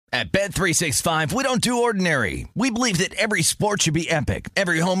At Bet365, we don't do ordinary. We believe that every sport should be epic.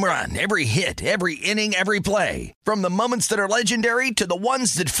 Every home run, every hit, every inning, every play. From the moments that are legendary to the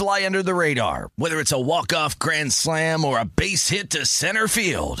ones that fly under the radar. Whether it's a walk-off grand slam or a base hit to center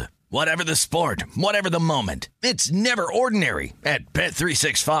field. Whatever the sport, whatever the moment. It's never ordinary at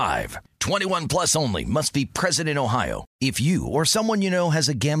Bet365. 21 plus only. Must be present in Ohio. If you or someone you know has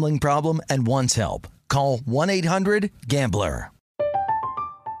a gambling problem and wants help, call 1-800-GAMBLER.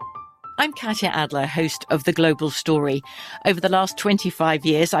 I'm Katya Adler, host of The Global Story. Over the last 25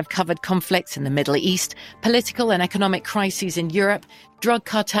 years, I've covered conflicts in the Middle East, political and economic crises in Europe, drug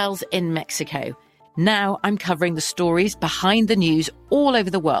cartels in Mexico. Now I'm covering the stories behind the news all over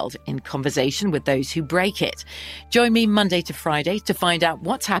the world in conversation with those who break it. Join me Monday to Friday to find out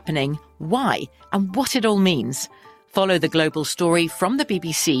what's happening, why, and what it all means. Follow The Global Story from the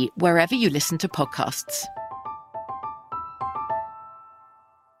BBC wherever you listen to podcasts.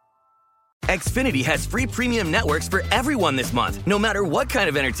 Xfinity has free premium networks for everyone this month, no matter what kind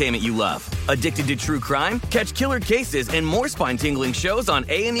of entertainment you love. Addicted to true crime? Catch killer cases and more spine-tingling shows on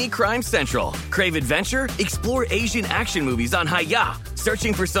A&E Crime Central. Crave adventure? Explore Asian action movies on Hi-YAH.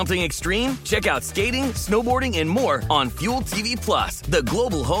 Searching for something extreme? Check out skating, snowboarding, and more on Fuel TV Plus, the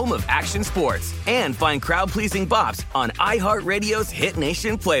global home of action sports. And find crowd-pleasing bops on iHeartRadio's Hit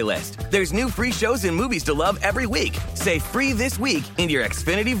Nation playlist. There's new free shows and movies to love every week. Say free this week in your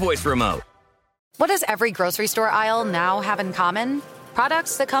Xfinity voice remote. What does every grocery store aisle now have in common?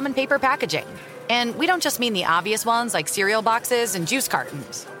 Products that come in paper packaging. And we don't just mean the obvious ones like cereal boxes and juice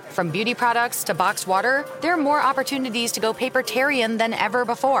cartons. From beauty products to boxed water, there are more opportunities to go papertarian than ever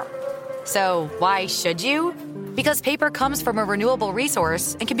before. So why should you? Because paper comes from a renewable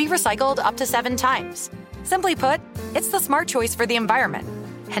resource and can be recycled up to 7 times. Simply put, it's the smart choice for the environment.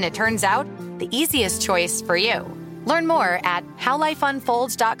 And it turns out, the easiest choice for you. Learn more at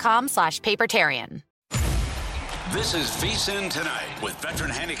howlifeunfolds.com/papertarian. This is VSiN Tonight with veteran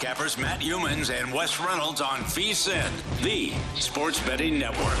handicappers Matt Youmans and Wes Reynolds on VSiN, the sports betting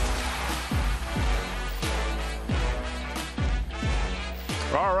network.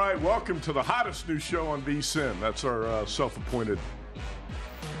 All right, welcome to the hottest new show on VSiN. That's our self-appointed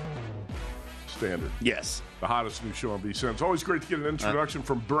standard. Yes. The hottest new show on VSiN. It's always great to get an introduction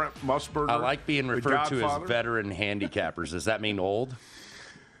from Brent Musburger. I like being referred to as veteran handicappers. Does that mean old?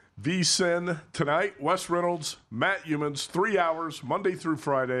 VSiN Tonight, Wes Reynolds, Matt Youmans, 3 hours, Monday through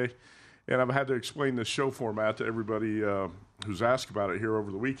Friday. And I've had to explain this show format to everybody who's asked about it here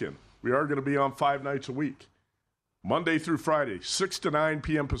over the weekend. We are going to be on 5 nights a week, Monday through Friday, 6 to 9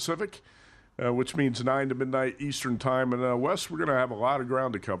 p.m. Pacific, which means 9 to midnight Eastern time. And, Wes, we're going to have a lot of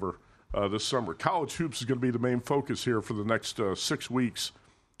ground to cover this summer. College hoops is going to be the main focus here for the next 6 weeks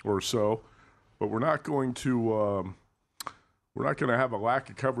or so, but we're not going to have a lack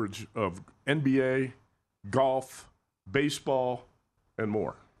of coverage of NBA, golf, baseball, and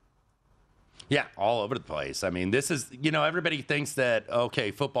more. Yeah, all over the place. I mean, this is, everybody thinks that,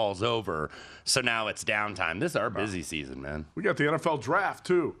 okay, football's over, so now it's downtime. This is our busy season, man. We got the NFL draft,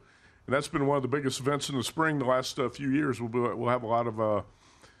 too, and that's been one of the biggest events in the spring the last few years. We'll have a lot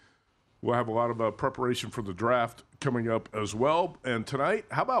of preparation for the draft coming up as well. And tonight,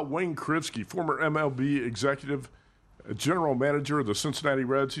 how about Wayne Krivsky, former MLB executive, general manager of the Cincinnati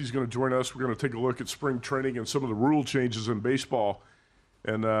Reds? He's going to join us. We're going to take a look at spring training and some of the rule changes in baseball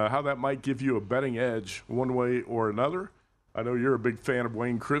and how that might give you a betting edge one way or another. I know you're a big fan of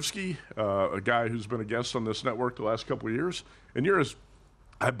Wayne Krivsky, a guy who's been a guest on this network the last couple of years. And you're,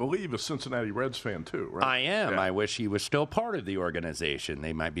 I believe, a Cincinnati Reds fan too, right? I am. Yeah. I wish he was still part of the organization.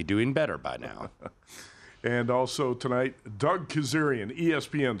 They might be doing better by now. And also tonight, Doug Kazarian,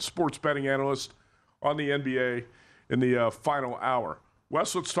 ESPN sports betting analyst on the NBA in the final hour.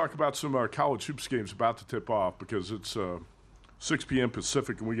 Wes, let's talk about some college hoops games about to tip off because it's 6 p.m.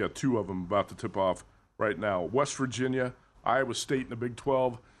 Pacific, and we got 2 of them about to tip off right now. West Virginia, Iowa State in the Big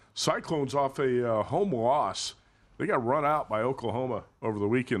 12. Cyclones off a home loss. They got run out by Oklahoma over the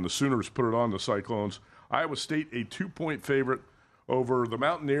weekend. The Sooners put it on the Cyclones. Iowa State, a 2-point favorite over the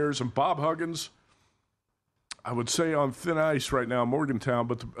Mountaineers. And Bob Huggins, I would say on thin ice right now, Morgantown,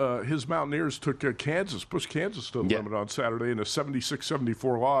 but his Mountaineers took pushed Kansas to the limit on Saturday in a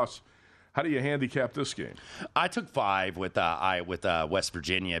 76-74 loss. How do you handicap this game? I took 5 with West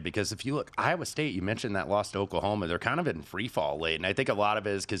Virginia because if you look, Iowa State, you mentioned that lost to Oklahoma. They're kind of in free fall late, and I think a lot of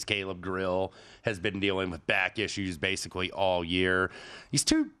it is because Caleb Grill has been dealing with back issues basically all year. These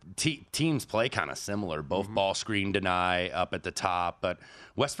two teams play kind of similar, both ball screen deny up at the top, but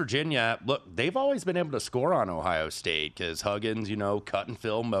West Virginia, look, they've always been able to score on Ohio State because Huggins, cut and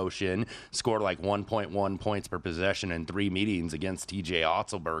fill motion, scored like 1.1 points per possession in 3 meetings against TJ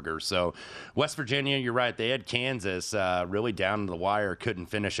Otzelberger. So West Virginia, you're right, they had Kansas really down to the wire, couldn't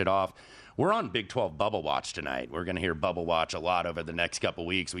finish it off. We're on Big 12 Bubble Watch tonight. We're going to hear Bubble Watch a lot over the next couple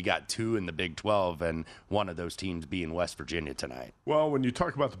weeks. We got 2 in the Big 12, and one of those teams being West Virginia tonight. Well, when you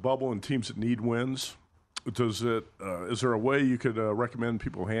talk about the bubble and teams that need wins, is there a way you could recommend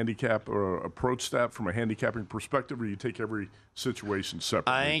people handicap or approach that from a handicapping perspective, or you take every situation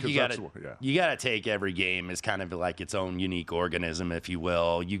separately? I think you got to take every game as kind of like its own unique organism, if you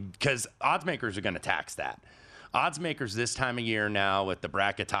will, because odds makers are going to tax that. Odds makers this time of year now with the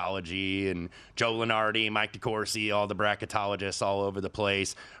bracketology and Joe Lunardi, Mike DeCourcy, all the bracketologists all over the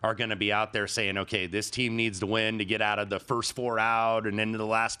place are going to be out there saying, okay, this team needs to win to get out of the first 4 out and into the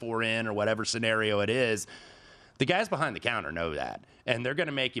last 4 in or whatever scenario it is. The guys behind the counter know that, and they're going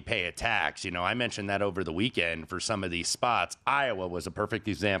to make you pay a tax. I mentioned that over the weekend for some of these spots. Iowa was a perfect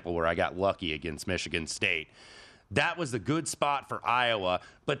example where I got lucky against Michigan State. That was the good spot for Iowa,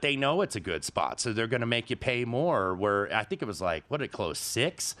 but they know it's a good spot, so they're going to make you pay more. Where I think it was like, what did it close,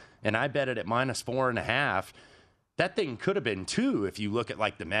 6? And I bet it at -4.5. That thing could have been 2 if you look at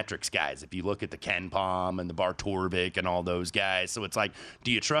like the metrics guys, if you look at the Ken Pom and the Bartorvik and all those guys. So it's like,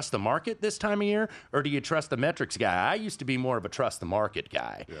 do you trust the market this time of year, or do you trust the metrics guy? I used to be more of a trust the market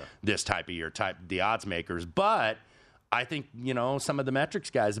guy this type of year, the odds makers. But I think, some of the metrics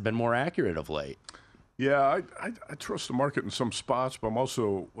guys have been more accurate of late. Yeah, I trust the market in some spots, but I'm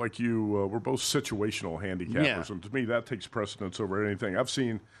also, like you, we're both situational handicappers, and to me that takes precedence over anything. I've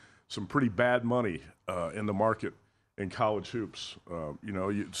seen some pretty bad money in the market in college hoops.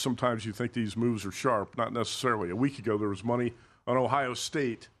 Sometimes you think these moves are sharp, not necessarily. A week ago there was money on Ohio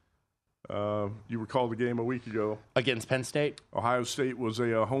State. You recall the game a week ago against Penn State? Ohio State was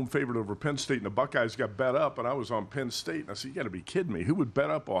a home favorite over Penn State, and the Buckeyes got bet up, and I was on Penn State, and I said, you got to be kidding me. Who would bet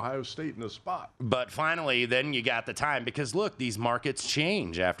up Ohio State in this spot? But finally, then you got the time, because, look, these markets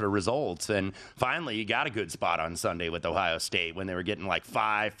change after results, and finally you got a good spot on Sunday with Ohio State when they were getting like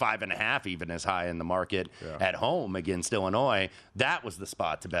 5.5 even as high in the market at home against Illinois. That was the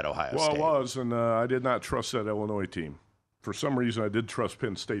spot to bet Ohio State. Well, it was, and I did not trust that Illinois team. For some reason, I did trust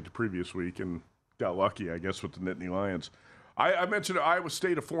Penn State the previous week and got lucky, I guess, with the Nittany Lions. I mentioned Iowa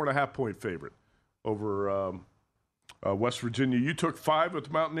State a 4.5-point favorite over West Virginia. You took 5 with the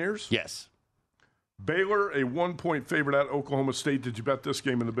Mountaineers? Yes. Baylor, a 1-point favorite at Oklahoma State. Did you bet this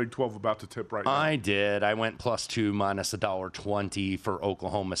game in the Big 12 about to tip right now? I did. I went +2 minus $1.20 for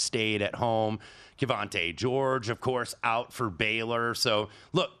Oklahoma State at home. Kevonte George, of course, out for Baylor. So,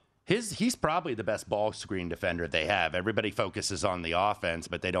 look. He's probably the best ball screen defender they have. Everybody focuses on the offense,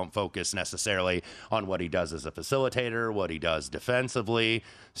 but they don't focus necessarily on what he does as a facilitator, what he does defensively.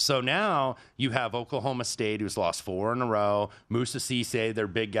 So now you have Oklahoma State, who's lost 4 in a row. Musa Cisse, their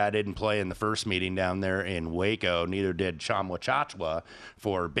big guy, didn't play in the first meeting down there in Waco. Neither did Tchamwa Tchatchoua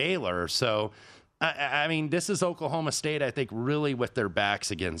for Baylor. So, I mean, this is Oklahoma State, I think, really with their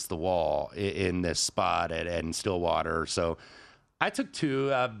backs against the wall in this spot at Stillwater. So I took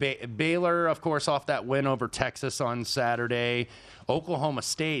 2. Baylor, of course, off that win over Texas on Saturday. Oklahoma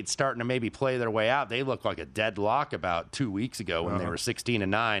State starting to maybe play their way out. They looked like a deadlock about 2 weeks ago when they were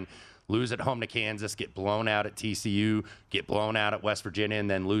 16-9. Lose at home to Kansas, get blown out at TCU, get blown out at West Virginia, and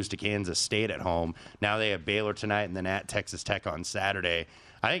then lose to Kansas State at home. Now they have Baylor tonight and then at Texas Tech on Saturday.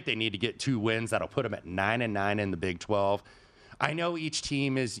 I think they need to get 2 wins. That'll put them at 9-9 in the Big 12. I know each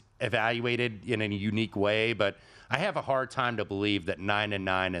team is evaluated in a unique way, but I have a hard time to believe that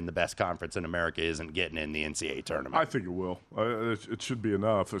 9-9 in the best conference in America isn't getting in the NCAA tournament. I think it will. It should be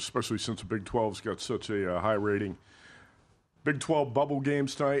enough, especially since the Big 12's got such a high rating. Big 12 bubble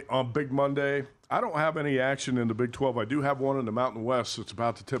games tonight on Big Monday. I don't have any action in the Big 12. I do have one in the Mountain West that's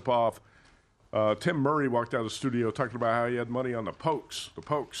about to tip off. Tim Murray walked out of the studio talking about how he had money on the Pokes. The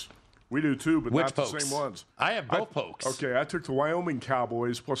Pokes. We do too, but Which not Pokes? the same ones. I have both Pokes. Okay, I took the Wyoming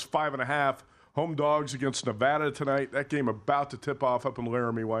Cowboys plus 5.5. Home dogs against Nevada tonight. That game about to tip off up in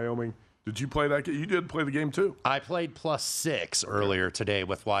Laramie, Wyoming. Did you play that game? You did play the game too. I played +6 earlier today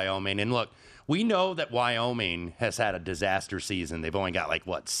with Wyoming. And look, we know that Wyoming has had a disaster season. They've only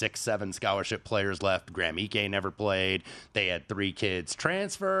got 6, 7 scholarship players left. Graham Ike never played. They had 3 kids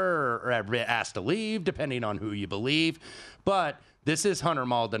transfer or asked to leave, depending on who you believe. But this is Hunter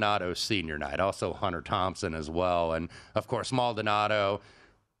Maldonado's senior night, also Hunter Thompson as well. And, of course, Maldonado,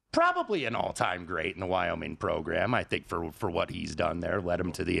 probably an all-time great in the Wyoming program, I think, for what he's done there, led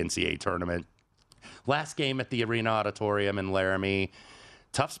him to the NCAA tournament. Last game at the Arena Auditorium in Laramie.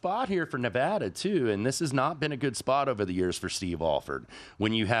 Tough spot here for Nevada, too, and this has not been a good spot over the years for Steve Alford.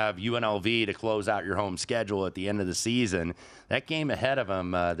 When you have UNLV to close out your home schedule at the end of the season, that game ahead of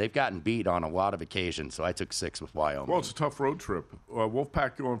them, they've gotten beat on a lot of occasions, so I took 6 with Wyoming. Well, it's a tough road trip.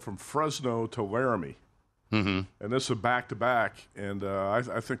 Wolfpack going from Fresno to Laramie, and this is a back-to-back, and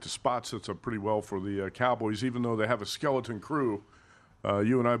I think the spot sets up pretty well for the Cowboys, even though they have a skeleton crew.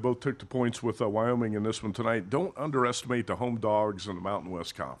 You and I both took the points with Wyoming in this one tonight. Don't underestimate the home dogs in the Mountain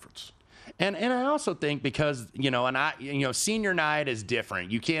West Conference. And I also think because, senior night is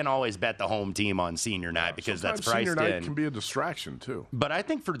different. You can't always bet the home team on senior night because that's priced in. Senior night can be a distraction, too. But I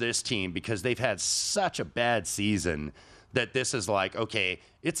think for this team, because they've had such a bad season, that this is like, okay,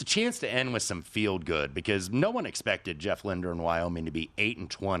 it's a chance to end with some feel good because no one expected Jeff Linder and Wyoming to be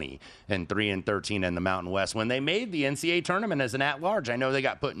 8-20 and 3-13 in the Mountain West when they made the NCAA tournament as an at-large. I know they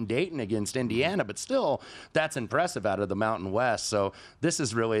got put in Dayton against Indiana, but still, that's impressive out of the Mountain West. So this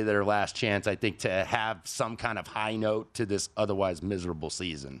is really their last chance, I think, to have some kind of high note to this otherwise miserable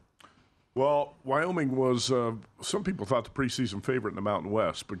season. Well, Wyoming was, some people thought the preseason favorite in the Mountain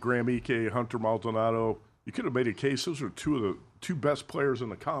West, but Graham Ike, Hunter Maldonado, you could have made a case. Those are two of the two best players in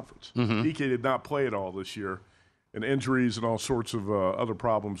the conference. Ike did not play at all this year, and injuries and all sorts of other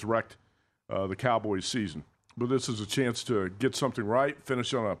problems wrecked the Cowboys' season. But this is a chance to get something right,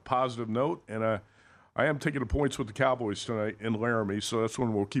 finish on a positive note, and I am taking the points with the Cowboys tonight in Laramie, so that's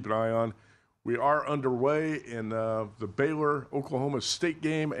one we'll keep an eye on. We are underway in the Baylor-Oklahoma State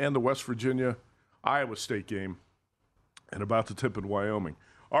game and the West Virginia-Iowa State game, and about to tip in Wyoming.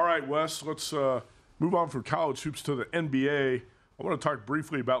 All right, Wes, let's move on from college hoops to the NBA. I want to talk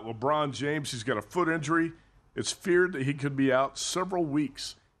briefly about LeBron James. He's got a foot injury. It's feared that he could be out several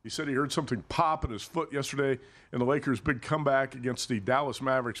weeks. He said he heard something pop in his foot yesterday in the Lakers' big comeback against the Dallas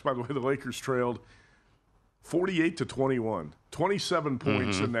Mavericks. By the way, the Lakers trailed 48-21, 27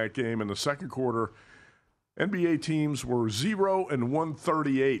 points in that game in the second quarter. NBA teams were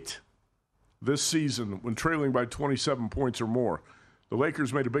 0-138 this season when trailing by 27 points or more. The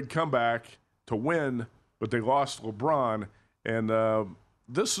Lakers made a big comeback to win, but they lost LeBron. And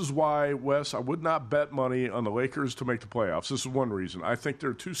this is why, Wes, I would not bet money on the Lakers to make the playoffs. This is one reason. I think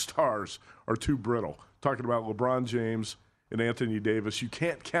their two stars are too brittle. Talking about LeBron James and Anthony Davis, you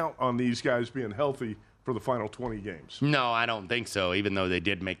can't count on these guys being healthy for the final 20 games. No, I don't think so, even though they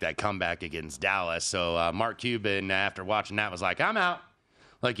did make that comeback against Dallas. So Mark Cuban, after watching that, was like, I'm out.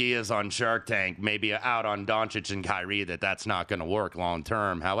 Like he is on Shark Tank, maybe out on Doncic and Kyrie, that's not going to work long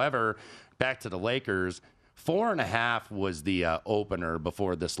term. However, back to the Lakers, 4.5 was the opener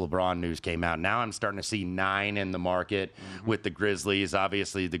before this LeBron news came out. Now I'm starting to see 9 in the market with the Grizzlies.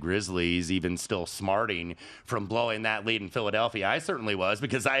 Obviously, the Grizzlies even still smarting from blowing that lead in Philadelphia. I certainly was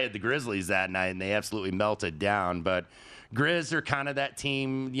because I had the Grizzlies that night, and they absolutely melted down. But Grizz are kind of that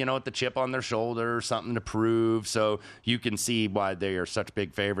team, with the chip on their shoulder, something to prove. So you can see why they are such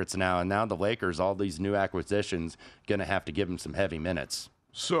big favorites now. And now the Lakers, all these new acquisitions, going to have to give them some heavy minutes.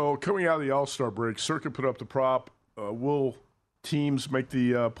 So coming out of the All-Star break, Circuit put up the prop, will teams make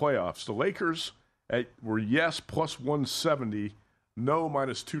the playoffs? The Lakers were yes plus 170, no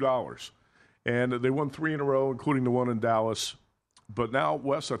minus $2. And they won 3 in a row, including the one in Dallas. But now,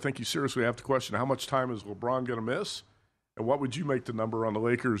 Wes, I think you seriously have to question how much time is LeBron going to miss? And what would you make the number on the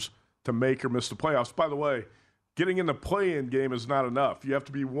Lakers to make or miss the playoffs? By the way, getting in the play-in game is not enough. You have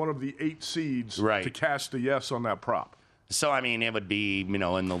to be one of the 8 seeds to cast a yes on that prop. So, I mean, it would be, in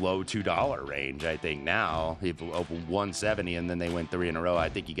the low $2 range, I think, now. If 170 and then they win 3 in a row, I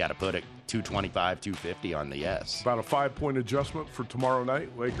think you got to put it $225, $250 on the yes. About a 5-point adjustment for tomorrow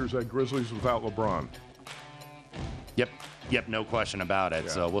night. Lakers at Grizzlies without LeBron. Yep, no question about it.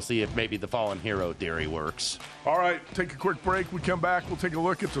 Yeah. So we'll see if maybe the fallen hero theory works. All right, take a quick break. We come back, we'll take a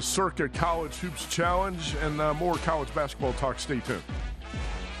look at the Circa College Hoops Challenge and more college basketball talk. Stay tuned.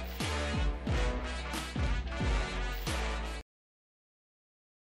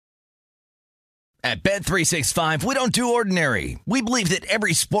 At Bet365, we don't do ordinary. We believe that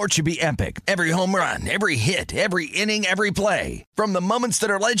every sport should be epic. Every home run, every hit, every inning, every play. From the moments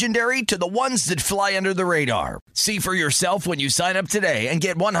that are legendary to the ones that fly under the radar. See for yourself when you sign up today and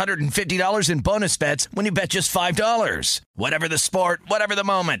get $150 in bonus bets when you bet just $5. Whatever the sport, whatever the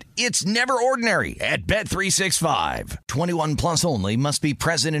moment, it's never ordinary at Bet365. 21 plus only. Must be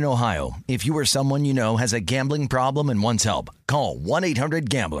present in Ohio. If you or someone you know has a gambling problem and wants help, call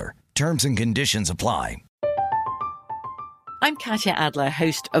 1-800-GAMBLER. Terms and conditions apply. I'm Katya Adler,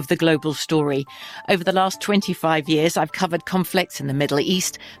 host of The Global Story. Over the last 25 years, I've covered conflicts in the Middle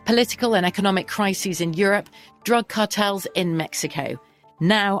East, political and economic crises in Europe, drug cartels in Mexico.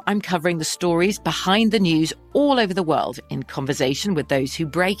 Now I'm covering the stories behind the news all over the world in conversation with those who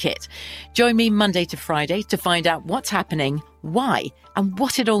break it. Join me Monday to Friday to find out what's happening, why, and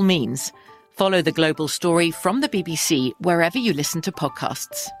what it all means. Follow The Global Story from the BBC wherever you listen to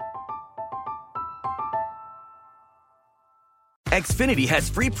podcasts. Xfinity has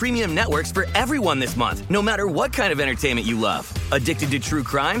free premium networks for everyone this month, no matter what kind of entertainment you love. Addicted to true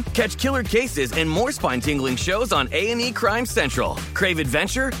crime? Catch killer cases and more spine-tingling shows on A&E Crime Central. Crave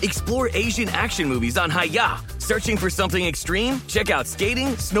adventure? Explore Asian action movies on Hayya. Searching for something extreme? Check out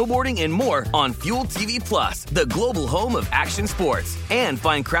skating, snowboarding, and more on Fuel TV Plus, the global home of action sports. And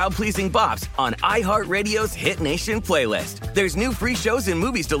find crowd-pleasing bops on iHeartRadio's Hit Nation playlist. There's new free shows and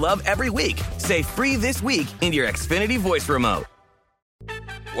movies to love every week. Say free this week in your Xfinity voice remote.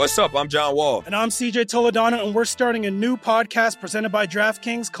 What's up? I'm John Wall. And I'm CJ Toledano, and we're starting a new podcast presented by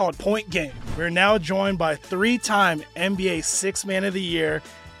DraftKings called Point Game. We're now joined by three-time NBA Sixth Man of the Year,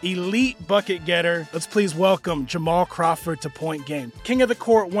 elite bucket getter. Let's please welcome Jamal Crawford to Point Game. King of the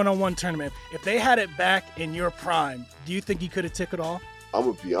Court one-on-one tournament. If they had it back in your prime, do you think you could have took it all? I'm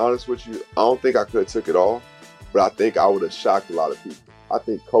going to be honest with you. I don't think I could have took it all, but I think I would have shocked a lot of people. I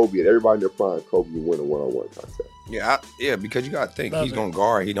think Kobe and everybody in their prime, Kobe would win a one-on-one contest. Yeah, because you got to think. He's going to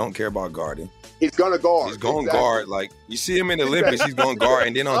guard. He don't care about guarding. He's going to guard. He's going to guard. Like, you see him in the Olympics, he's going to guard.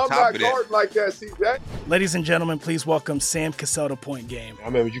 And then on top of that. I'm not guarding like that, CJ. Ladies and gentlemen, please welcome Sam Cassell to Point Game. I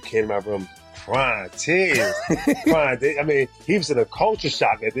remember you came out from prime 10. I mean, he was in a culture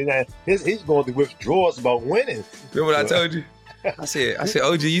shock. And then he's going through withdrawals about winning. Remember what I told you? I said,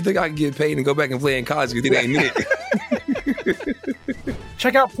 OG, you think I can get paid and go back and play in college because it ain't it?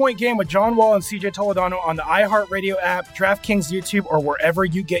 Check out Point Game with John Wall and CJ Toledano on the iHeartRadio app, DraftKings YouTube, or wherever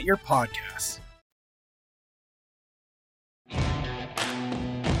you get your podcasts.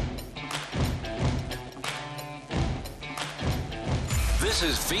 This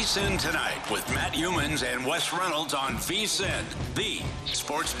is VSiN Tonight with Matt Youmans and Wes Reynolds on VSiN, the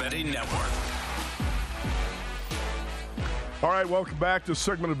Sports Betting Network. All right, welcome back. This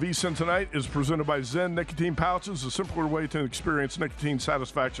segment of VSiN Tonight is presented by Zen Nicotine Pouches, a simpler way to experience nicotine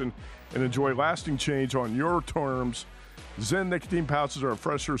satisfaction and enjoy lasting change on your terms. Zen Nicotine Pouches are a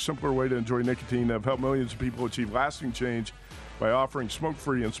fresher, simpler way to enjoy nicotine that have helped millions of people achieve lasting change by offering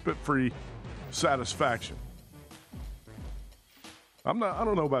smoke-free and spit-free satisfaction. I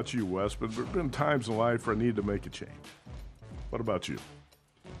don't know about you, Wes, but there have been times in life where I need to make a change. What about you?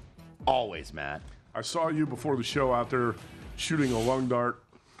 Always, Matt. I saw you before the show out there shooting a lung dart.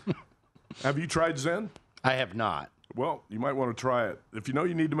 Have you tried Zen? I have not. Well, you might want to try it. If you know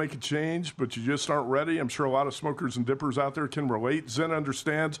you need to make a change, but you just aren't ready, I'm sure a lot of smokers and dippers out there can relate. Zen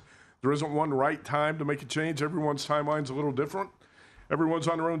understands there isn't one right time to make a change. Everyone's timeline's a little different. Everyone's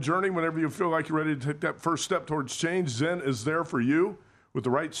on their own journey. Whenever you feel like you're ready to take that first step towards change, Zen is there for you with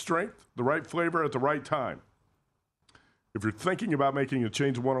the right strength, the right flavor at the right time. If you're thinking about making a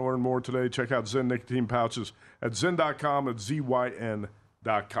change and want to learn more today, check out Zen Nicotine Pouches at zen.com, at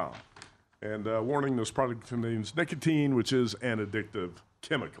ZYN.com. And warning, this product contains nicotine, which is an addictive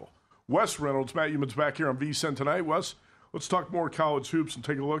chemical. Wes Reynolds, Matt Youmans back here on VSiN Tonight. Wes, let's talk more college hoops and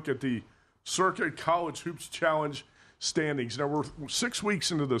take a look at the Circa College Hoops Challenge standings. Now, we're 6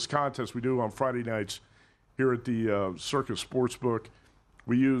 weeks into this contest we do on Friday nights here at the Circa Sportsbook.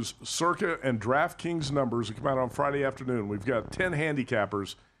 We use Circa and DraftKings numbers that come out on Friday afternoon. We've got 10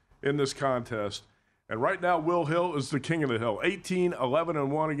 handicappers in this contest. And right now, Will Hill is the king of the hill.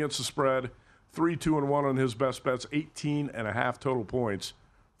 18-11-1 against the spread. 3-2-1 on his best bets. 18.5 total points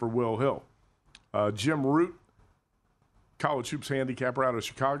for Will Hill. Jim Root, college hoops handicapper out of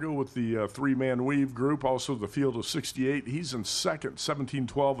Chicago with the three-man weave group. Also the field of 68. He's in second,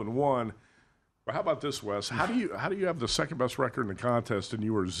 17-12-1. But how about this, Wes? How do you have the second best record in the contest and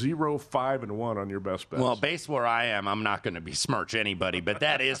you were 0-5-1 on your best bets? Well, based where I am, I'm not going to besmirch anybody, but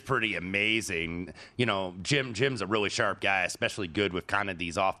that is pretty amazing. You know, Jim's a really sharp guy, especially good with kind of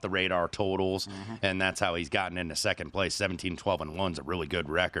these off the radar totals, and that's how he's gotten into second place. 17-12-1 is a really good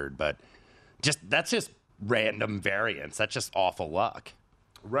record, but that's just random variance. That's just awful luck.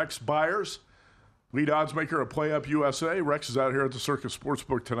 Rex Byers, lead odds maker of Play Up USA. Rex is out here at the Circa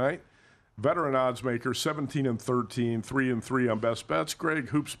Sportsbook tonight. Veteran odds maker, 17-13, 3-3 on best bets. Greg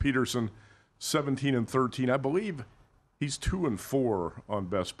Hoops Peterson, 17-13. I believe he's 2-4 on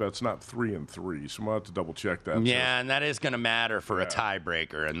best bets, not 3-3. So we'll have to double check that. Yeah, and that is going to matter for a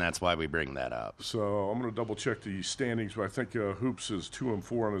tiebreaker, and that's why we bring that up. So I'm going to double check the standings, but I think Hoops is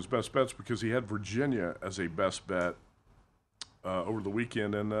 2-4 on his best bets because he had Virginia as a best bet over the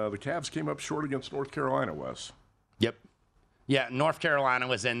weekend, and the Cavs came up short against North Carolina, Wes. Yep. Yeah, North Carolina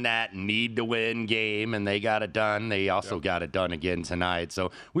was in that need-to-win game, and they got it done. They also got it done again tonight.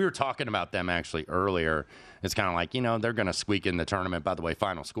 So we were talking about them actually earlier. It's kind of like, they're going to squeak in the tournament. By the way,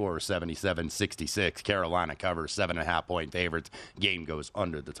 final score is 77-66. Carolina covers 7.5-point favorites. Game goes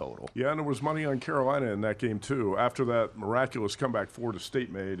under the total. Yeah, and there was money on Carolina in that game, too, after that miraculous comeback Florida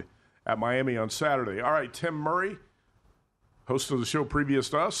State made at Miami on Saturday. All right, Tim Murray, host of the show previous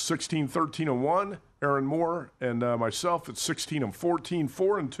to us, 16-13-1. Aaron Moore and myself at 16-14,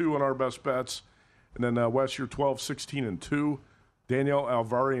 4-2 on our best bets. And then Wes, you're 12-16-2. Danielle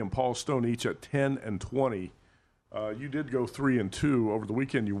Alvari and Paul Stone each at 10-20. You did go 3-2 over the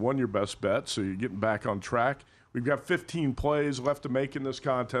weekend. You won your best bet, so you're getting back on track. We've got 15 plays left to make in this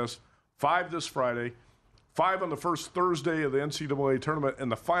contest. 5 this Friday, 5 on the first Thursday of the NCAA tournament,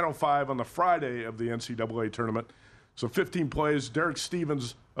 and the final 5 on the Friday of the NCAA tournament. So 15 plays. Derek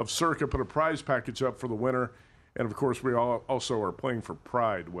Stevens of Circa put a prize package up for the winner. And, of course, we all also are playing for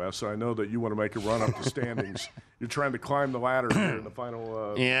pride, Wes. I know that you want to make a run up the standings. You're trying to climb the ladder here in the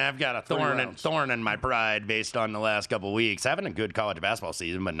final Yeah, I've got a thorn in my pride based on the last couple of weeks. Having a good college basketball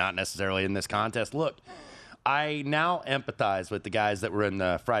season, but not necessarily in this contest. Look, I now empathize with the guys that were in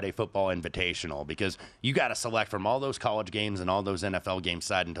the Friday Football Invitational because you got to select from all those college games and all those NFL games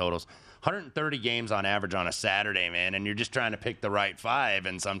side and totals. 130 games on average on a Saturday, man, and you're just trying to pick the right 5,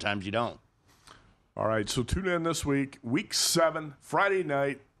 and sometimes you don't. All right, so tune in this week. Week 7, Friday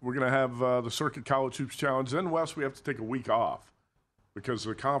night, we're going to have the Circuit College Hoops Challenge. Then, Wes, we have to take a week off because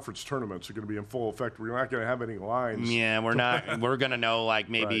the conference tournaments are going to be in full effect. We're not going to have any lines. Yeah, we're not. We're going to know,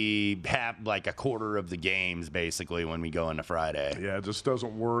 maybe half, a quarter of the games, basically, when we go into Friday. Yeah, it just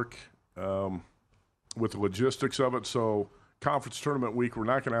doesn't work with the logistics of it. So conference tournament week, we're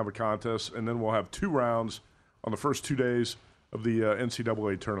not going to have a contest, and then we'll have 2 rounds on the first 2 days of the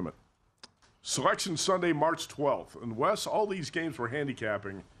NCAA tournament. Selection Sunday, March 12th. And, Wes, all these games we're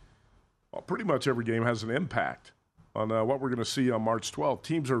handicapping, pretty much every game has an impact on what we're going to see on March 12th.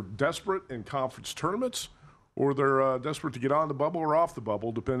 Teams are desperate in conference tournaments, or they're desperate to get on the bubble or off the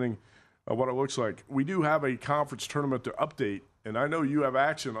bubble, depending on what it looks like. We do have a conference tournament to update, and I know you have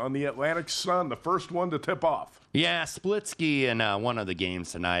action on the Atlantic Sun, the first one to tip off. Yeah, Splitsky in one of the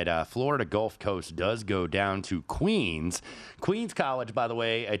games tonight. Florida Gulf Coast does go down to Queens. Queens College, by the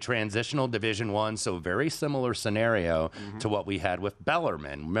way, a transitional Division I, so very similar scenario to what we had with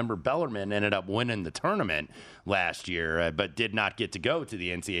Bellarmine. Remember, Bellarmine ended up winning the tournament last year, but did not get to go to the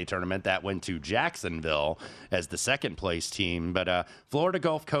NCAA tournament. That went to Jacksonville as the second-place team. But Florida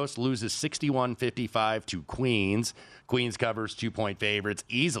Gulf Coast loses 61-55 to Queens. Queens covers 2-point favorites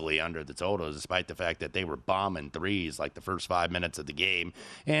easily under the total, despite the fact that they were bombing threes the first 5 minutes of the game.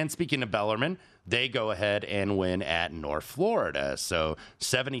 And speaking of Bellarmine, they go ahead and win at North Florida. So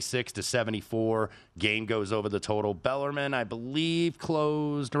 76-74, game goes over the total. Bellarmine, I believe,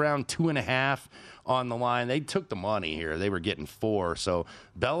 closed around 2.5 on the line. They took the money here. They were getting 4. So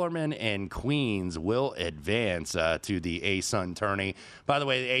Bellarmine and Queens will advance to the ASUN tourney. By the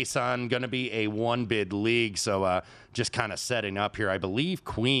way, the ASUN going to be a 1-bid league. So just kind of setting up here, I believe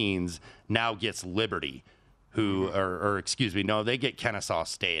Queens now gets Liberty, they get Kennesaw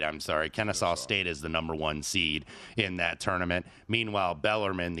State. I'm sorry. Kennesaw State is the number 1 seed in that tournament. Meanwhile,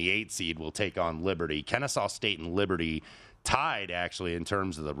 Bellarmine, the 8 seed, will take on Liberty. Kennesaw State and Liberty tied, actually, in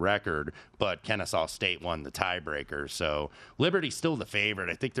terms of the record, but Kennesaw State won the tiebreaker. So Liberty's still the favorite.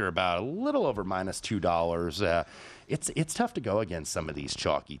 I think they're about a little over -$2. It's tough to go against some of these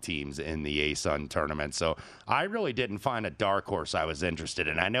chalky teams in the ASUN tournament. So I really didn't find a dark horse I was interested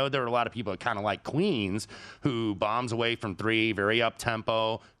in. I know there are a lot of people that kind of like Queens, who bombs away from 3, very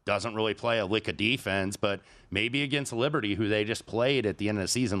up-tempo, doesn't really play a lick of defense, but maybe against Liberty, who they just played at the end of the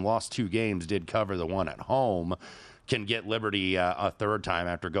season, lost 2 games, did cover the one at home, can get Liberty a third time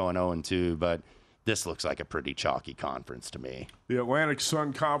after going 0-2, but this looks like a pretty chalky conference to me. The Atlantic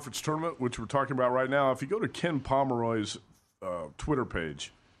Sun Conference Tournament, which we're talking about right now, if you go to Ken Pomeroy's Twitter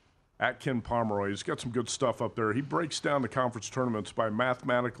page, at Ken Pomeroy, he's got some good stuff up there. He breaks down the conference tournaments by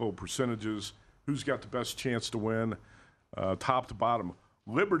mathematical percentages, who's got the best chance to win, top to bottom.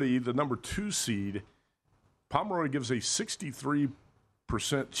 Liberty, the number 2 seed, Pomeroy gives a 63%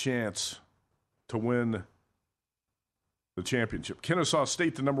 chance to win the championship. Kennesaw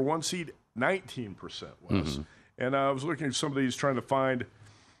State, the number 1 seed, 19% was. And I was looking at some of these, trying to find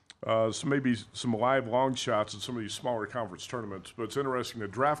maybe some live long shots in some of these smaller conference tournaments. But it's interesting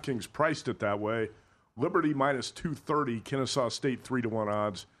that DraftKings priced it that way. Liberty -230, Kennesaw State 3-1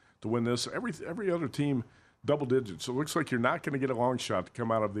 odds to win this. Every other team double digits. So it looks like you're not going to get a long shot to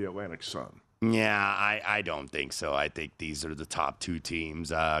come out of the Atlantic Sun. Yeah, I don't think so. I think these are the top two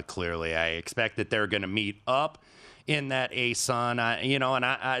teams. Clearly, I expect that they're going to meet up in that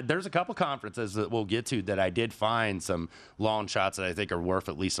ASUN. There's a couple conferences that we'll get to that I did find some long shots that I think are worth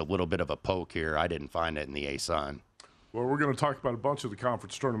at least a little bit of a poke here. I didn't find it in the ASUN. Well, we're going to talk about a bunch of the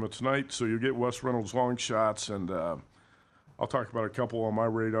conference tournaments tonight, so you'll get Wes Reynolds' long shots, and I'll talk about a couple on my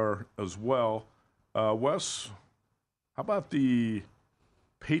radar as well. Wes, how about the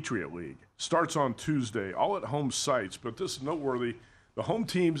Patriot League? Starts on Tuesday, all at home sites, but this is noteworthy. The home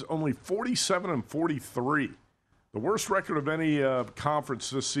team's only 47-43. The worst record of any conference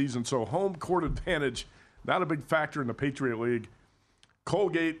this season, so home court advantage, not a big factor in the Patriot League.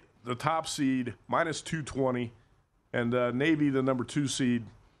 Colgate, the top seed, minus 220, and Navy, the number 2 seed,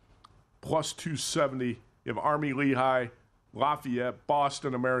 plus 270. You have Army, Lehigh, Lafayette,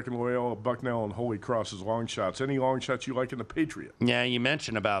 Boston, American Loyola, Bucknell, and Holy Cross as long shots. Any long shots you like in the Patriot? Yeah, you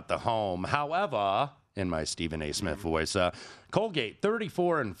mentioned about the home. However, in my Stephen A. Smith voice, Colgate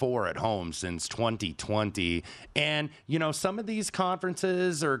 34-4 at home since 2020. And, some of these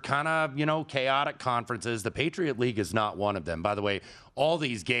conferences are kind of, chaotic conferences. The Patriot League is not one of them. By the way, all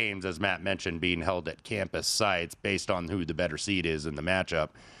these games, as Matt mentioned, being held at campus sites based on who the better seed is in the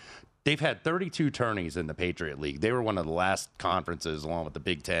matchup. They've had 32 tourneys in the Patriot League. They were one of the last conferences, along with the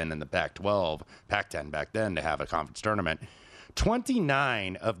Big Ten and the Pac-12, Pac-10 back then, to have a conference tournament.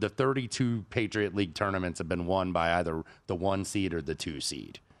 29 of the 32 Patriot League tournaments have been won by either the 1 seed or the 2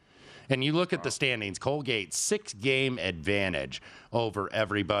 seed. And you look at the standings, Colgate 6-game advantage over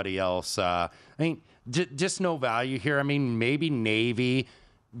everybody else. Just no value here. I mean, maybe Navy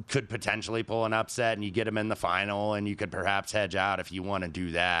could potentially pull an upset and you get them in the final and you could perhaps hedge out if you want to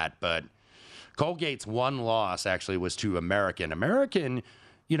do that. But Colgate's one loss actually was to American. American,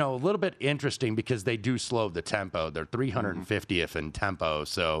 a little bit interesting because they do slow the tempo. They're 350th in tempo.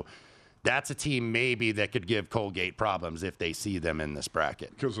 So that's a team maybe that could give Colgate problems if they see them in this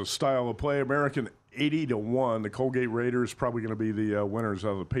bracket. Because of style of play, American 80-1. The Colgate Raiders probably going to be the winners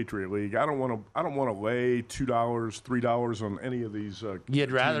of the Patriot League. I don't want to lay $2, $3 on any of these.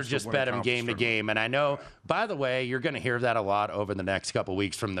 You'd rather just bet them game to game. And I know, by the way, you're going to hear that a lot over the next couple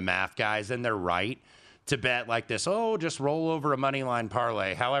weeks from the math guys, and they're right to bet like this. Oh, just roll over a money line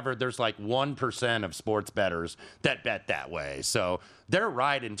parlay. However, there's like 1% of sports bettors that bet that way. So they're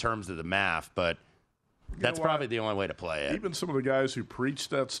right in terms of the math, but that's probably the only way to play it. Even some of the guys who preach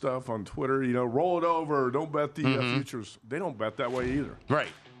that stuff on Twitter, roll it over, don't bet the futures. They don't bet that way either. Right.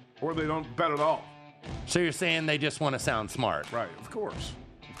 Or they don't bet at all. So you're saying they just want to sound smart. Right, of course.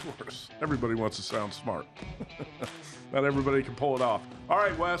 Of course. Everybody wants to sound smart. Not everybody can pull it off. All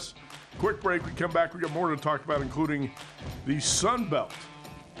right, Wes, quick break. We come back. We got more to talk about, including the Sun Belt.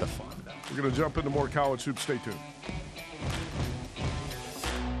 The Fun Belt. We're going to jump into more college hoops. Stay tuned.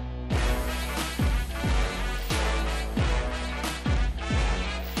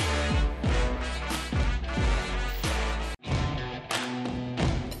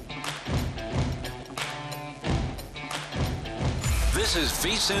 This is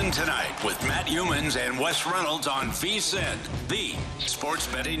VSiN Tonight with Matt Youmans and Wes Reynolds on VSiN, the sports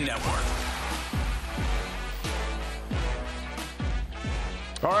betting network.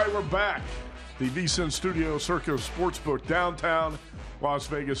 All right, we're back. The VSiN Studio Circa Sportsbook, downtown Las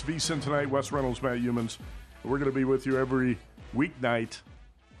Vegas. VSiN Tonight, Wes Reynolds, Matt Youmans. We're going to be with you every weeknight,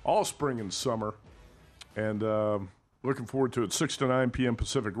 all spring and summer. And looking forward to it, 6 to 9 p.m.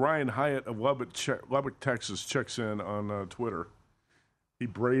 Pacific. Ryan Hyatt of Lubbock, Texas, checks in on Twitter. He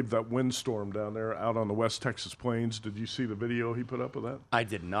braved that windstorm down there out on the West Texas plains. Did you see the video he put up of that? I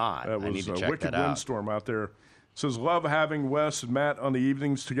did not. That was I need to check a wicked that out. windstorm out there. Says, love having Wes and Matt on the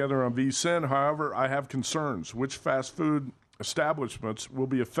evenings together on VSiN. However, I have concerns. Which fast food establishments will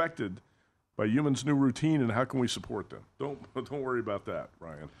be affected by Youmans' new routine, and how can we support them? Don't worry about that,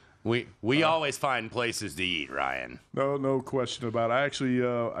 Ryan. We always find places to eat, Ryan. No question about it. I actually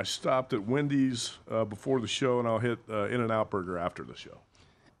I stopped at Wendy's before the show, and I'll hit In-N-Out Burger after the show.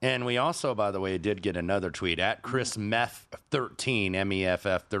 And we also, by the way, did get another tweet at Chris Meff13,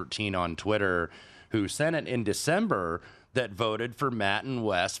 MEFF13 on Twitter, who sent it in December that voted for Matt and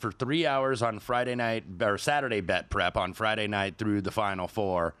Wes for 3 hours on Friday night or Saturday bet prep on Friday night through the Final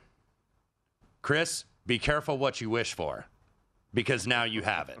Four. Chris, be careful what you wish for, because now you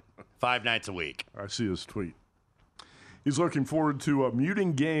have it 5 nights a week. I see his tweet. He's looking forward to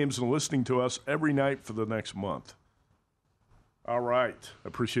muting games and listening to us every night for the next month. All right.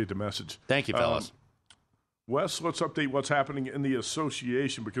 Appreciate the message. Thank you, fellas. Wes, let's update what's happening in the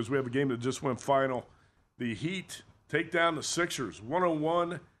association because we have a game that just went final. The Heat take down the Sixers,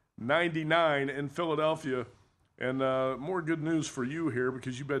 101-99 in Philadelphia. And more good news for you here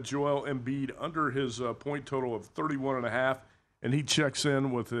because you bet Joel Embiid under his point total of 31.5, and he checks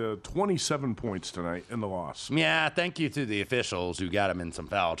in with 27 points tonight in the loss. Yeah, thank you to the officials who got him in some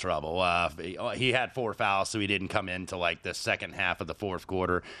foul trouble. He had 4 fouls, so he didn't come into like the second half of the fourth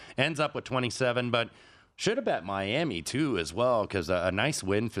quarter. Ends up with 27, but should have bet Miami too as well because a nice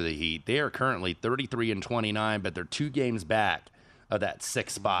win for the Heat. They are currently 33-29, but they're 2 games back of that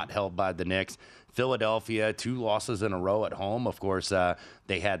 6th spot held by the Knicks. Philadelphia, 2 losses in a row at home. Of course,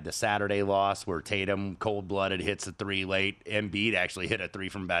 they had the Saturday loss where Tatum, cold-blooded, hits a 3 late. Embiid actually hit a 3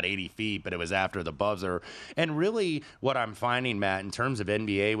 from about 80 feet, but it was after the buzzer. And really what I'm finding, Matt, in terms of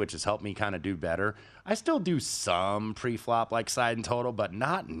NBA, which has helped me kind of do better, I still do some pre-flop like side and total, but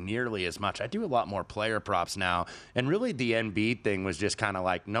not nearly as much. I do a lot more player props now. And really the Embiid thing was just kind of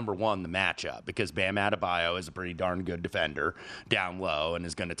like, number one, the matchup, because Bam Adebayo is a pretty darn good defender down low and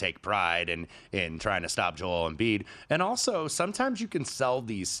is going to take pride in trying to stop Joel Embiid. And also, sometimes you can sell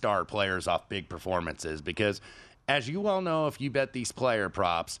these star players off big performances because, as you well know, if you bet these player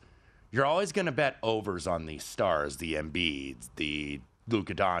props, you're always going to bet overs on these stars, the Embiids, the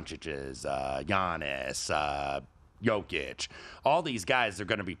Luka Doncic's, Giannis, Jokic. All these guys are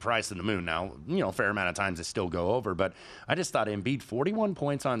going to be priced in the moon. Now, a fair amount of times they still go over, but I just thought Embiid 41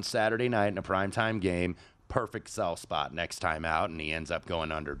 points on Saturday night in a primetime game. Perfect sell spot next time out, and he ends up going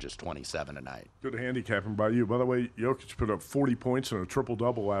under just 27 a night. Good handicapping by you. By the way, Jokic put up 40 points and a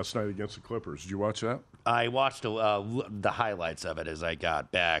triple-double last night against the Clippers. Did you watch that? I watched the highlights of it as I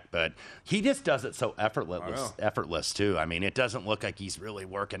got back, but he just does it so effortless too. I mean, it doesn't look like he's really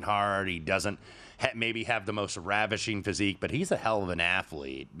working hard. He doesn't maybe have the most ravishing physique, but he's a hell of an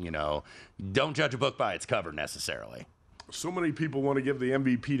athlete. Don't judge a book by its cover necessarily. So many people want to give the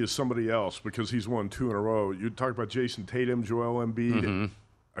MVP to somebody else because he's won 2 in a row. You talk about Jason Tatum, Joel Embiid. Mm-hmm.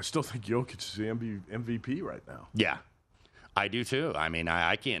 I still think Jokic is the MVP right now. Yeah, I do too. I mean,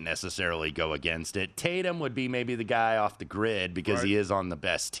 I can't necessarily go against it. Tatum would be maybe the guy off the grid because he is on the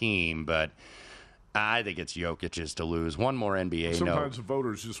best team, but I think it's Jokic's to lose. One more NBA Sometimes the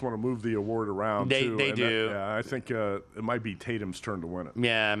voters just want to move the award around, too. They do. I think it might be Tatum's turn to win it.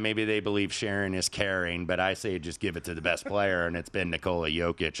 Yeah, maybe they believe sharing is caring, but I say just give it to the best player, and it's been Nikola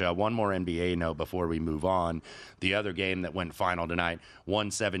Jokic. One more NBA note before we move on. The other game that went final tonight,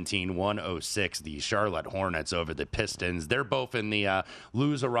 117-106, the Charlotte Hornets over the Pistons. They're both in the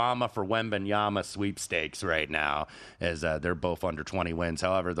Lose-A-Rama for Wembanyama sweepstakes right now, as they're both under 20 wins.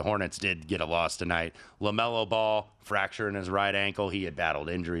 However, the Hornets did get a loss tonight. LaMelo Ball, fracture in his right ankle. He had battled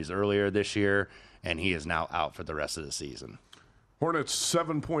injuries earlier this year, and he is now out for the rest of the season. Hornets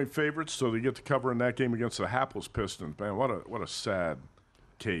 7-point favorites, so they get to cover in that game against the hapless Pistons. Man, what a sad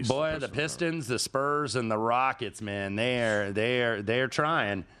case. Boy, the Pistons, the Spurs, and the Rockets, man, they're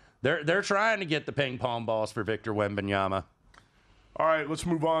trying. They're trying to get the ping pong balls for Victor Wembanyama. All right, let's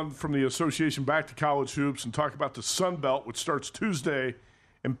move on from the association back to college hoops and talk about the Sun Belt, which starts Tuesday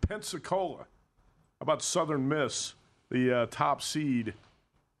in Pensacola. How about Southern Miss, the top seed?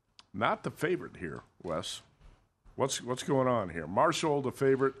 Not the favorite here, Wes. What's going on here? Marshall, the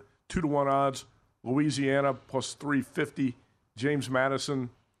favorite, 2-1 odds. Louisiana plus 350. James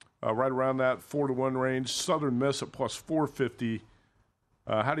Madison, right around that 4-1 range. Southern Miss at plus 450.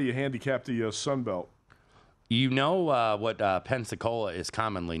 How do you handicap the Sun Belt? You know what Pensacola is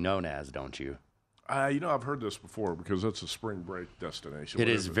commonly known as, don't you? I've heard this before because it's a spring break destination. It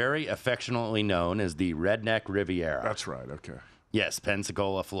is very affectionately known as the Redneck Riviera. That's right, okay. Yes,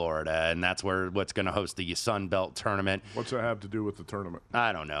 Pensacola, Florida, and that's what's going to host the Sun Belt tournament. What's that have to do with the tournament?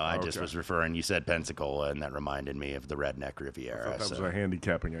 I don't know. I just was referring. You said Pensacola, and that reminded me of the Redneck Riviera. I thought that was a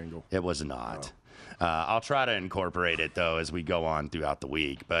handicapping angle. It was not. I'll try to incorporate it, though, as we go on throughout the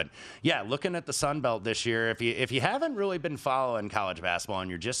week. But, yeah, looking at the Sun Belt this year, if you haven't really been following college basketball and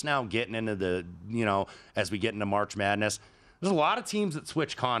you're just now getting into the, as we get into March Madness, there's a lot of teams that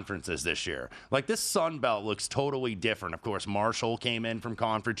switch conferences this year. Like, this Sun Belt looks totally different. Of course, Marshall came in from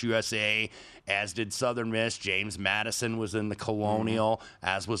Conference USA, as did Southern Miss. James Madison was in the Colonial,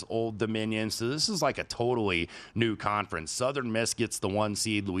 as was Old Dominion. So this is like a totally new conference. Southern Miss gets the 1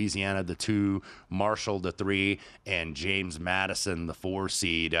 seed, Louisiana the 2, Marshall the 3, and James Madison the 4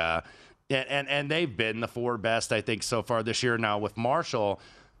 seed. And they've been the 4 best, I think, so far this year. Now, with Marshall,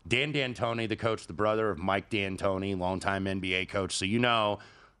 Dan D'Antoni, the coach, the brother of Mike D'Antoni, longtime NBA coach. So,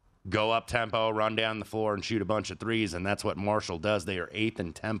 go up tempo, run down the floor, and shoot a bunch of threes, and that's what Marshall does. They are 8th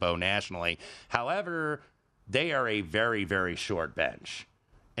in tempo nationally. However, they are a very, very short bench.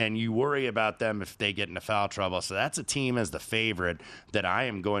 and you worry about them if they get into foul trouble. So that's a team as the favorite that I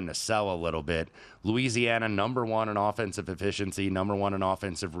am going to sell a little bit. Louisiana, number 1 in offensive efficiency, number 1 in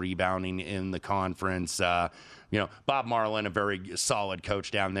offensive rebounding in the conference. Bob Marlin, a very solid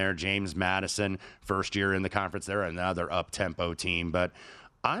coach down there. James Madison, first year in the conference. They're another up-tempo team. But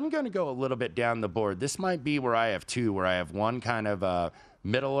I'm going to go a little bit down the board. This might be where I have 2, where I have one kind of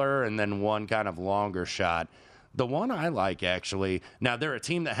middler and then one kind of longer shot. The one I like, actually, now they're a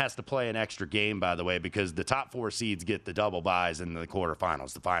team that has to play an extra game, by the way, because the top 4 seeds get the double byes in the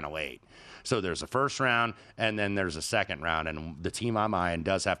quarterfinals, the final 8. So there's a first round, and then there's a second round, and the team I'm eyeing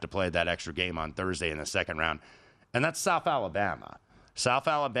does have to play that extra game on Thursday in the second round, and that's South Alabama. South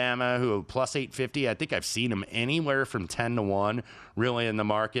Alabama, who plus 850, I think I've seen them anywhere from 10-1, really, in the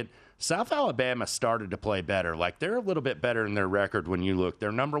market. South Alabama started to play better. Like, they're a little bit better in their record when you look.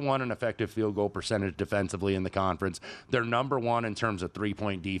 They're number 1 in effective field goal percentage defensively in the conference. They're number 1 in terms of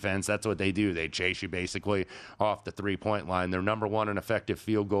three-point defense. That's what they do. They chase you basically off the three-point line. They're number 1 in effective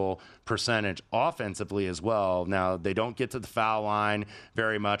field goal percentage offensively as well. Now, they don't get to the foul line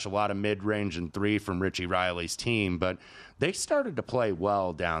very much. A lot of mid-range and 3 from Richie Riley's team, but they started to play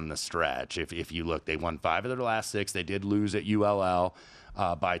well down the stretch. If you look, they won 5 of their last 6. They did lose at ULL.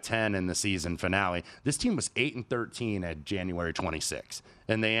 By 10 in the season finale. This team was 8-13 at January 26,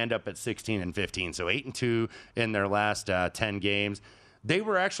 and they end up at 16-15. So 8-2 in their last 10 games. They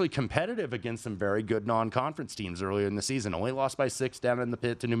were actually competitive against some very good non-conference teams earlier in the season. Only lost by 6 down in the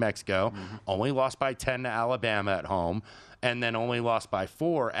pit to New Mexico. Only lost by 10 to Alabama at home. And then only lost by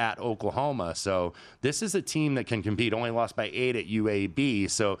 4 at Oklahoma. So this is a team that can compete. Only lost by 8 at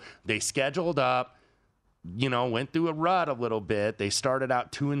UAB. So they scheduled up. Went through a rut a little bit. They started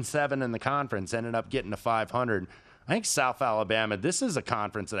out 2-7 in the conference, ended up getting to 500. I think South Alabama, this is a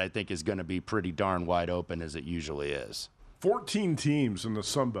conference that I think is going to be pretty darn wide open, as it usually is. 14 teams in the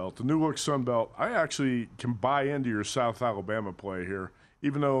Sun Belt, the new look Sun Belt. I actually can buy into your South Alabama play here,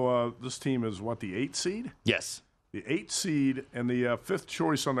 even though this team is, the 8th seed? Yes. The 8th seed and the 5th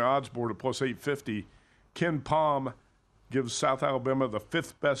choice on the odds board at plus 850. Ken Palm gives South Alabama the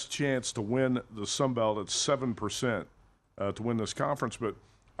 5th best chance to win the Sun Belt at 7% to win this conference. But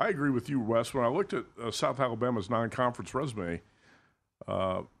I agree with you, Wes. When I looked at South Alabama's non-conference resume,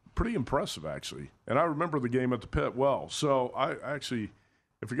 pretty impressive, actually. And I remember the game at the pit well. So I actually,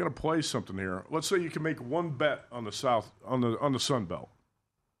 if you're going to play something here, let's say you can make one bet on the on the Sun Belt.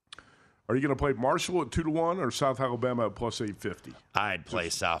 Are you going to play Marshall at 2-1 or South Alabama at plus 850? I'd play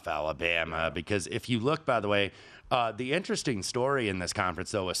South Alabama because if you look, by the way, the interesting story in this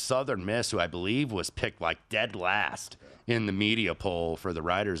conference, though, is Southern Miss, who I believe was picked like dead last in the media poll for the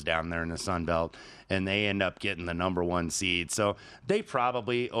Riders down there in the Sun Belt, and they end up getting the number 1 seed. So they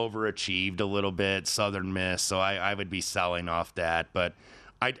probably overachieved a little bit, Southern Miss, so I would be selling off that. But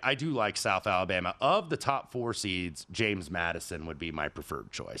I do like South Alabama. Of the top 4 seeds, James Madison would be my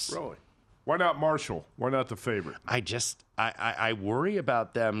preferred choice. Really? Why not Marshall? Why not the favorite? I worry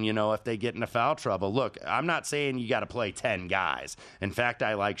about them, if they get into foul trouble. Look, I'm not saying you got to play 10 guys. In fact,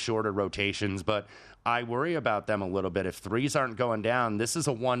 I like shorter rotations, but I worry about them a little bit. If threes aren't going down, this is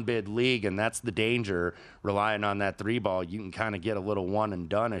a one-bid league, and that's the danger. Relying on that 3-ball, you can kind of get a little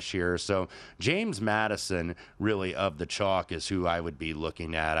one-and-done-ish here. So James Madison, really, of the chalk, is who I would be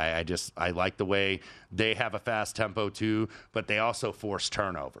looking at. I like the way they have a fast tempo, too, but they also force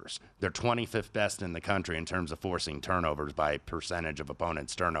turnovers. They're 25th best in the country in terms of forcing turnovers by percentage of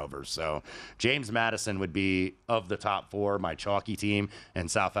opponents' turnovers. So James Madison would be, of the top 4, my chalky team, and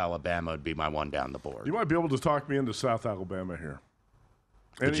South Alabama would be my one down the board. You might be able to talk me into South Alabama here.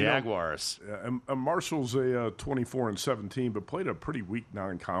 The Jaguars. And Marshall's a 24-17, but played a pretty weak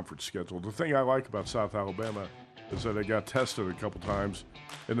non-conference schedule. The thing I like about South Alabama is that they got tested a couple times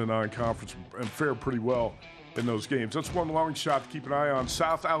in the non-conference and fared pretty well in those games. That's one long shot to keep an eye on.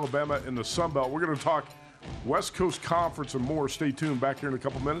 South Alabama in the Sun Belt. We're going to talk West Coast Conference and more. Stay tuned. Back here in a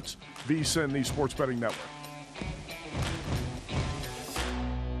couple minutes. VSiN, the Sports Betting Network.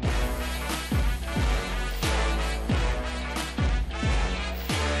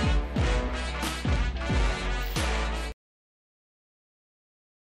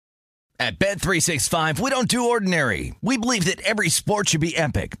 At Bet365, we don't do ordinary. We believe that every sport should be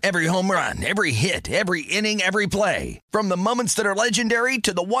epic. Every home run, every hit, every inning, every play. From the moments that are legendary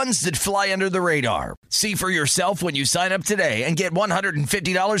to the ones that fly under the radar. See for yourself when you sign up today and get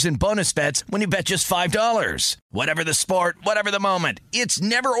 $150 in bonus bets when you bet just $5. Whatever the sport, whatever the moment, it's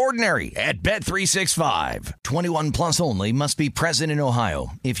never ordinary at Bet365. 21 plus only. Must be present in Ohio.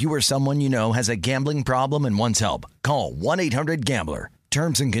 If you or someone you know has a gambling problem and wants help, call 1-800-GAMBLER.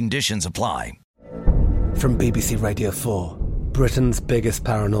 Terms and conditions apply. From BBC Radio 4, Britain's biggest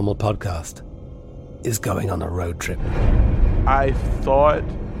paranormal podcast is going on a road trip. I thought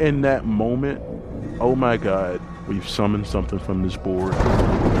in that moment, oh my God, we've summoned something from this board.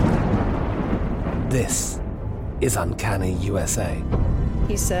 This is Uncanny USA.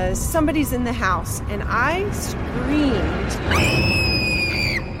 He says, somebody's in the house, and I screamed.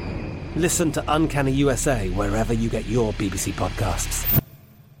 Listen to Uncanny USA wherever you get your BBC podcasts,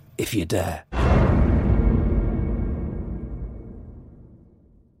 if you dare.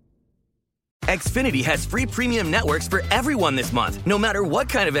 Xfinity has free premium networks for everyone this month, no matter what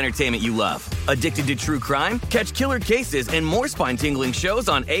kind of entertainment you love. Addicted to true crime? Catch killer cases and more spine-tingling shows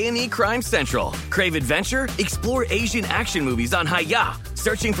on A&E Crime Central. Crave adventure? Explore Asian action movies on Hi-YAH.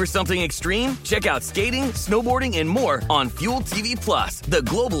 Searching for something extreme? Check out skating, snowboarding, and more on Fuel TV Plus, the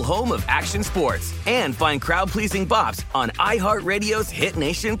global home of action sports. And find crowd-pleasing bops on iHeartRadio's Hit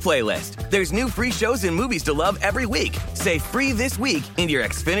Nation playlist. There's new free shows and movies to love every week. Say free this week in your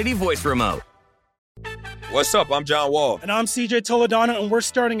Xfinity voice remote. What's up? I'm John Wall. And I'm CJ Toledano, and we're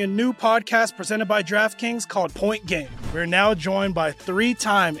starting a new podcast presented by DraftKings called Point Game. We're now joined by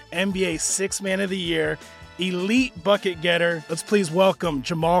three-time NBA Sixth Man of the Year, elite bucket getter. Let's please welcome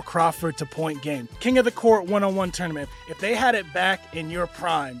Jamal Crawford to Point Game. King of the Court one-on-one tournament. If they had it back in your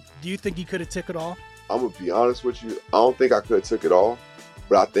prime, do you think you could have took it all? I'm going to be honest with you. I don't think I could have took it all,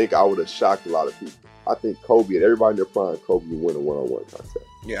 but I think I would have shocked a lot of people. I think Kobe and everybody in their prime, Kobe would win a one-on-one contest.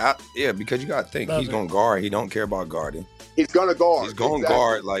 Yeah, because you got to think, he's going to guard. He don't care about guarding. He's going to guard. He's going to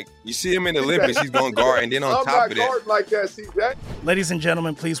guard. Like, you see him in the Olympics, he's going to guard. And then on top of that. I'm not guarding like that, CJ. Ladies and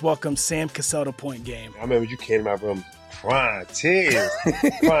gentlemen, please welcome Sam Cassell to Point Game. I remember you came in my room crying, tears,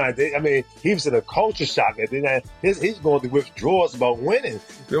 crying. I mean, he was in a culture shock. And then he's going through withdrawals about winning.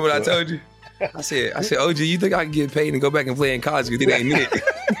 Remember what I told you? I said, OG, you think I can get paid and go back and play in college because it ain't it?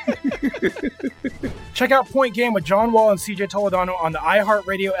 Check out Point Game with John Wall and CJ Toledano on the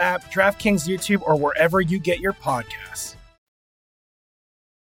iHeartRadio app, DraftKings YouTube, or wherever you get your podcasts.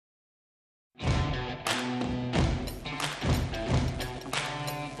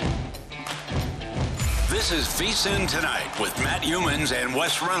 This is VSiN Tonight with Matt Humans and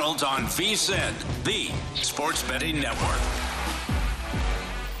Wes Reynolds on VSiN, the sports betting network.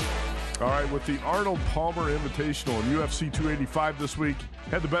 All right, with the Arnold Palmer Invitational and UFC 285 this week,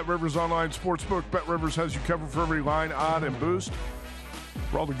 head to BetRivers Online Sportsbook. BetRivers has you covered for every line, odd, and boost.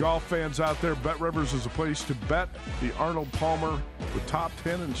 For all the golf fans out there, BetRivers is a place to bet the Arnold Palmer with Top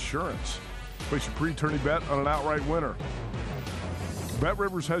 10 Insurance. Place your pre-tourney bet on an outright winner.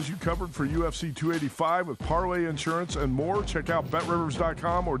 BetRivers has you covered for UFC 285 with parlay insurance and more. Check out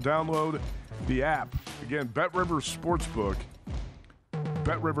BetRivers.com or download the app. Again, BetRivers Sportsbook.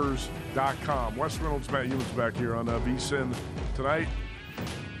 BetRivers.com. Wes Reynolds, Matt Humans back here on VSiN tonight.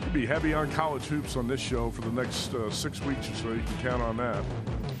 We'll be heavy on college hoops on this show for the next 6 weeks or so. You can count on that.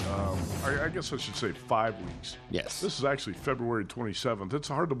 I guess I should say 5 weeks. Yes. This is actually February 27th. It's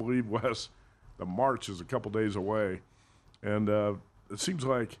hard to believe, Wes, that March is a couple days away. And it seems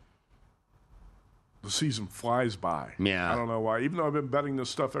like the season flies by. Yeah. I don't know why. Even though I've been betting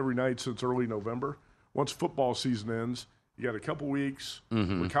this stuff every night since early November, once football season ends, you got a couple weeks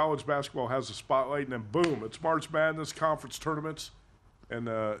where college basketball has the spotlight, and then boom, it's March Madness, conference tournaments, and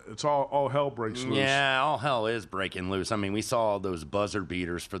it's all hell breaks loose. Yeah, all hell is breaking loose. I mean, we saw those buzzer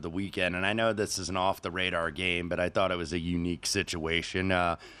beaters for the weekend, and I know this is an off-the-radar game, but I thought it was a unique situation.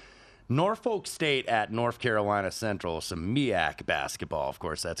 Norfolk State at North Carolina Central, some MEAC basketball. Of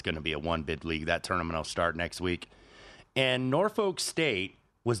course, that's going to be a one-bid league. That tournament will start next week. And Norfolk State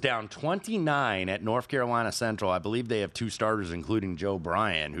was down 29 at North Carolina Central. I believe they have 2 starters, including Joe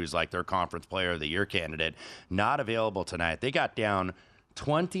Bryan, who's like their Conference Player of the Year candidate, not available tonight. They got down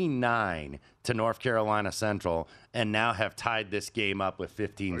 29 to North Carolina Central and now have tied this game up with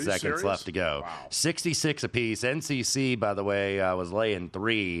 15 seconds left to go. Wow. 66 apiece. NCC, by the way, was laying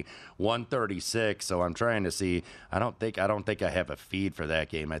 3, 136. So I'm trying to see. I don't think I have a feed for that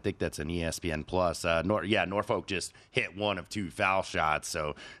game. I think that's an ESPN Plus. Norfolk just hit 1 of 2 foul shots.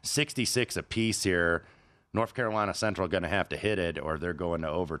 So 66 apiece here. North Carolina Central going to have to hit it, or they're going to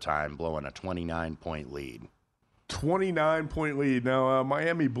overtime, blowing a 29-point lead. 29-point lead. Now,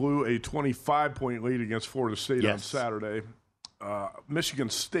 Miami blew a 25-point lead against Florida State on Saturday. Michigan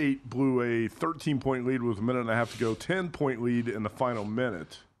State blew a 13-point lead with a minute and a half to go, 10-point lead in the final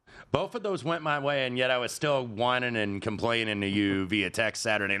minute. Both of those went my way, and yet I was still whining and complaining to you via text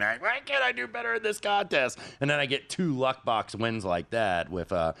Saturday night. Why can't I do better in this contest? And then I get 2 luck box wins like that with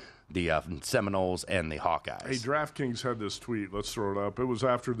the Seminoles and the Hawkeyes. Hey, DraftKings had this tweet. Let's throw it up. It was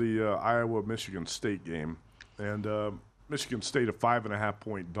after the Iowa-Michigan State game. And Michigan State, a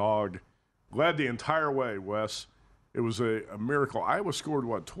 5.5-point dog, led the entire way, Wes. It was a miracle. Iowa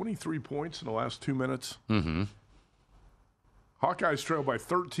scored, 23 points in the last 2 minutes? Mm-hmm. Hawkeyes trailed by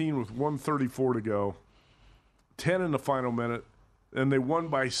 13 with 1:34 to go, 10 in the final minute, and they won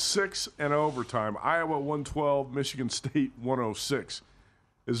by 6 in overtime. Iowa 112, Michigan State 106.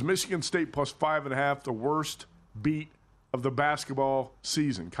 Is Michigan State plus 5.5 the worst beat of the basketball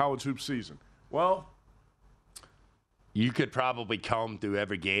season, college hoop season? Well, you could probably comb through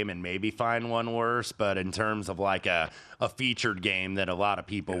every game and maybe find one worse, but in terms of like a featured game that a lot of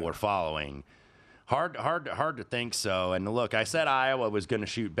people were following, hard to think so. And look, I said Iowa was going to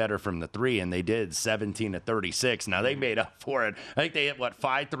shoot better from the three, and they did, 17 of 36. Now they made up for it. I think they hit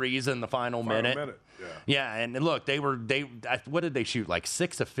 5 threes in the final minute. Yeah, and look, what did they shoot? Like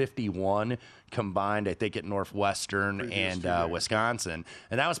 6 of 51 combined, I think, at Northwestern and Wisconsin.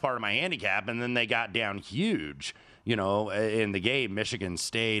 And that was part of my handicap, and then they got down huge. In the game. Michigan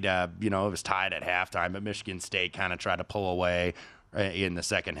State, it was tied at halftime, but Michigan State kind of tried to pull away in the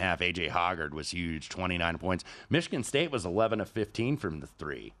second half. A.J. Hoggard was huge, 29 points. Michigan State was 11 of 15 from the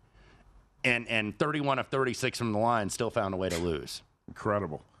three, and 31 of 36 from the line, still found a way to lose.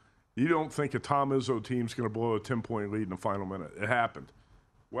 Incredible. You don't think a Tom Izzo team's going to blow a 10-point lead in the final minute. It happened.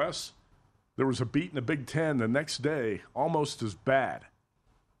 Wes, there was a beat in the Big Ten the next day, almost as bad.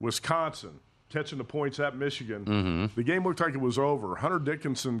 Wisconsin catching the points at Michigan. Mm-hmm. The game looked like it was over. Hunter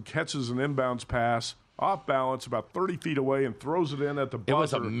Dickinson catches an inbounds pass off balance about 30 feet away and throws it in at the buzzer. It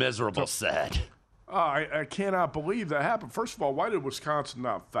was a miserable set. I cannot believe that happened. First of all, why did Wisconsin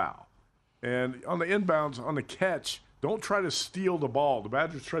not foul? And on the inbounds, on the catch, don't try to steal the ball. The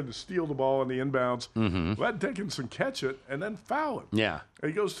Badgers tried to steal the ball on the inbounds. Mm-hmm. Let Dickinson catch it and then foul him. Yeah.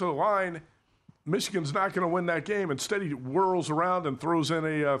 And he goes to the line. Michigan's not going to win that game. Instead, he whirls around and throws in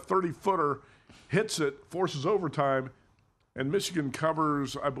a 30-footer. Hits it, forces overtime, and Michigan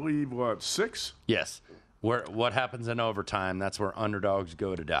covers, I believe, 6? Yes. What happens in overtime, that's where underdogs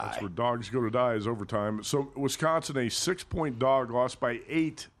go to die. That's where dogs go to die is overtime. So Wisconsin, a 6-point dog, lost by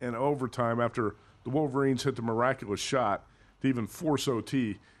 8 in overtime after the Wolverines hit the miraculous shot to even force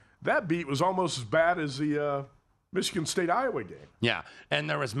OT. That beat was almost as bad as the Michigan State-Iowa game. Yeah, and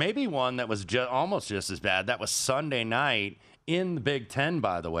there was maybe one that was almost just as bad. That was Sunday night in the Big Ten,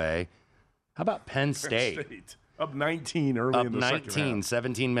 by the way. How about Penn State? Up 19 early in the second half.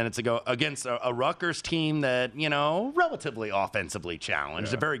 17 minutes ago against a Rutgers team that, relatively offensively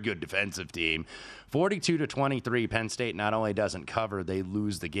challenged, a very good defensive team. 42-23, Penn State not only doesn't cover, they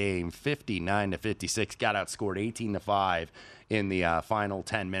lose the game. 59-56, got outscored 18-5 in the final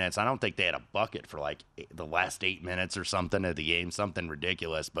 10 minutes. I don't think they had a bucket for the last 8 minutes or something of the game, something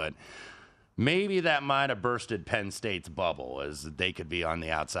ridiculous, but maybe that might have bursted Penn State's bubble, as they could be on the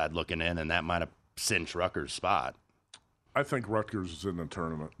outside looking in, and that might have cinched Rutgers' spot. I think Rutgers is in the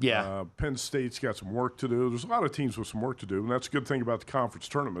tournament. Yeah. Penn State's got some work to do. There's a lot of teams with some work to do, and that's a good thing about the conference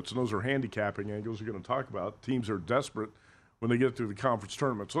tournaments, and those are handicapping angles you're going to talk about. Teams are desperate when they get through the conference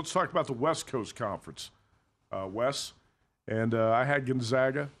tournaments. Let's talk about the West Coast Conference, Wes. And I had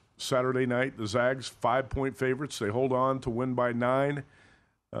Gonzaga Saturday night. The Zags, 5-point favorites. They hold on to win by 9.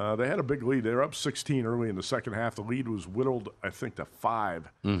 They had a big lead. They were up 16 early in the second half. The lead was whittled, I think, to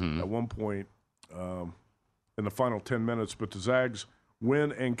 5 at one point in the final 10 minutes. But the Zags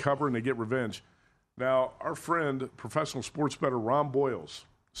win and cover, and they get revenge. Now, our friend, professional sports bettor Ron Boyles,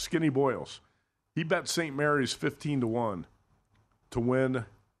 Skinny Boyles, he bet St. Mary's 15-1 to win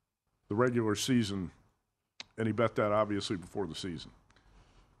the regular season, and he bet that, obviously, before the season.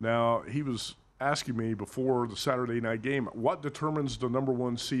 Now, he was asking me before the Saturday night game, what determines the number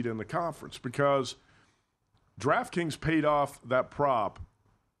 1 seed in the conference? Because DraftKings paid off that prop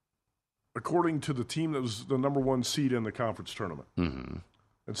according to the team that was the number 1 seed in the conference tournament. Mm-hmm.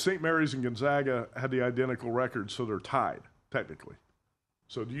 And St. Mary's and Gonzaga had the identical record, so they're tied, technically.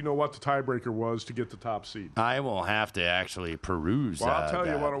 So do you know what the tiebreaker was to get the top seed? I will have to actually peruse Well, I'll tell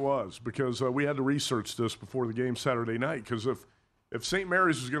you what it was, because we had to research this before the game Saturday night, because if St.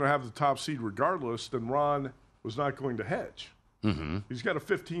 Mary's was going to have the top seed regardless, then Ron was not going to hedge. Mm-hmm. He's got a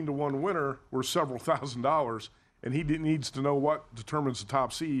 15-1 winner worth several $1,000s, and he needs to know what determines the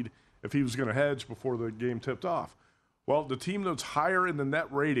top seed if he was going to hedge before the game tipped off. Well, the team that's higher in the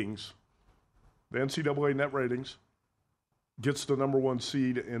net ratings, the NCAA net ratings, gets the number 1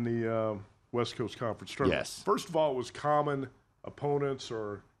 seed in the West Coast Conference tournament. Yes. First of all, it was common opponents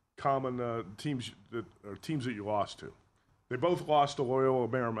or common teams that you lost to. They both lost to Loyola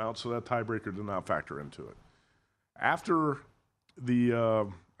Marymount, so that tiebreaker did not factor into it. After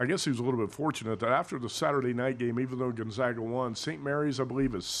the I guess he was a little bit fortunate that after the Saturday night game, even though Gonzaga won, St. Mary's, I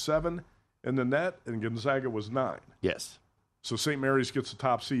believe, is 7 in the net, and Gonzaga was 9. Yes. So St. Mary's gets the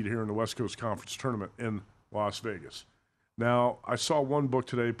top seed here in the West Coast Conference tournament. And Las Vegas. Now, I saw one book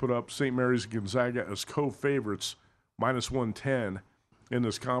today put up St. Mary's and Gonzaga as co-favorites, -110 in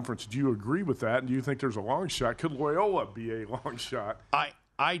this conference. Do you agree with that? And do you think there's a long shot? Could Loyola be a long shot?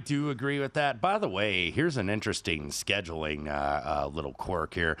 I do agree with that. By the way, here's an interesting scheduling little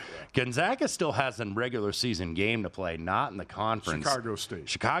quirk here. Gonzaga still has a regular season game to play, not in the conference.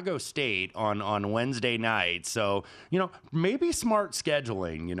 Chicago State on Wednesday night. So, maybe smart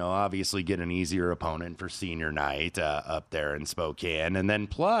scheduling, obviously get an easier opponent for senior night up there in Spokane. And then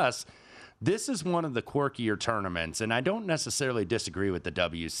plus, this is one of the quirkier tournaments, and I don't necessarily disagree with the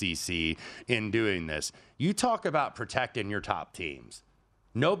WCC in doing this. You talk about protecting your top teams.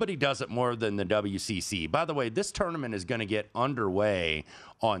 Nobody does it more than the WCC. By the way, this tournament is going to get underway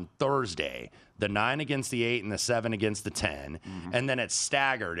on Thursday. The 9 against the 8 and the 7 against the 10. And then it's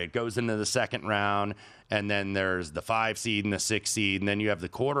staggered. It goes into the second round, and then there's the 5 seed and the 6 seed, and then you have the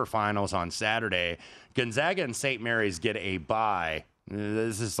quarterfinals on Saturday. Gonzaga and St. Mary's get a bye.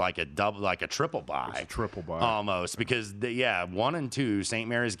 This is like a triple bye. It's a triple bye. Almost, because 1 and 2, St.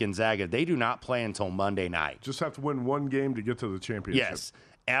 Mary's, Gonzaga, they do not play until Monday night. Just have to win one game to get to the championship. Yes,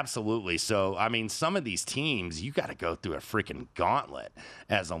 absolutely. So, I mean, some of these teams, you got to go through a freaking gauntlet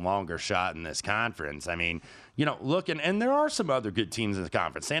as a longer shot in this conference. I mean, and there are some other good teams in the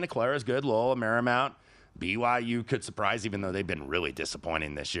conference. Santa Clara is good, Loyola Marymount. BYU could surprise, even though they've been really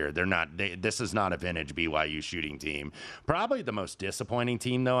disappointing this year. This is not a vintage BYU shooting team. Probably the most disappointing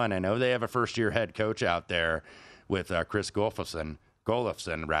team, though, and I know they have a first-year head coach out there with Chris Golofsson,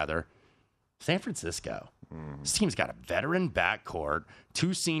 San Francisco. This team's got a veteran backcourt,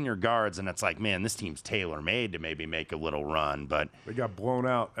 2 senior guards, and it's like, man, this team's tailor-made to maybe make a little run. But they got blown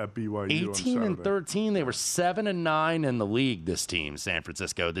out at BYU 18 and 13. They were 7-9 in the league, this team, San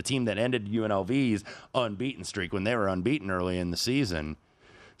Francisco, the team that ended UNLV's unbeaten streak when they were unbeaten early in the season.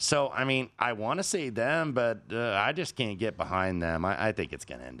 So, I mean, I want to say them, but I just can't get behind them. I think it's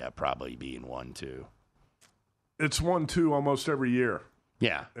going to end up probably being 1-2. It's 1-2 almost every year.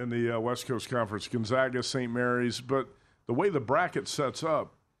 Yeah. In the West Coast Conference, Gonzaga, St. Mary's. But the way the bracket sets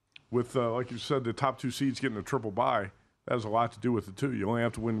up with, like you said, the top 2 seeds getting a triple bye, that has a lot to do with it, too. You only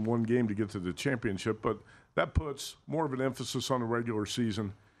have to win one game to get to the championship, but that puts more of an emphasis on the regular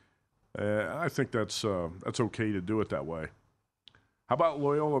season. I think that's okay to do it that way. How about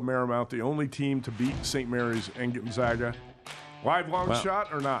Loyola Marymount, the only team to beat St. Mary's and Gonzaga? Live long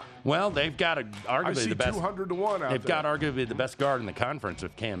shot or not? Well, they've got arguably the best. 200 to 1 out They've there. got arguably the best guard in the conference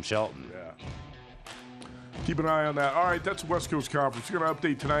with Cam Shelton. Yeah. Keep an eye on that. All right, that's West Coast Conference. We're going to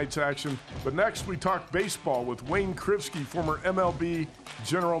update tonight's action. But next, we talk baseball with Wayne Krivsky, former MLB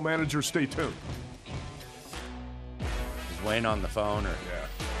general manager. Stay tuned. Is Wayne on the phone? Or yeah.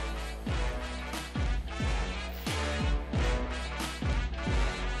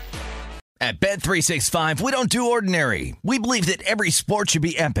 At Bet365, we don't do ordinary. We believe that every sport should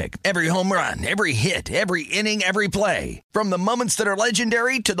be epic. Every home run, every hit, every inning, every play. From the moments that are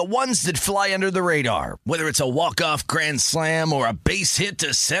legendary to the ones that fly under the radar. Whether it's a walk-off grand slam or a base hit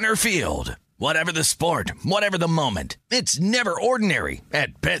to center field. Whatever the sport, whatever the moment. It's never ordinary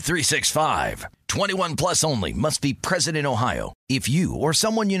at Bet365. 21 plus only. Must be present in Ohio. If you or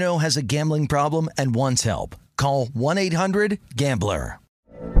someone you know has a gambling problem and wants help, call 1-800-GAMBLER.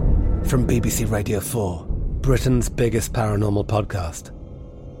 From BBC Radio 4, Britain's biggest paranormal podcast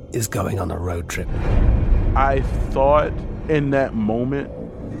is going on a road trip. I thought in that moment,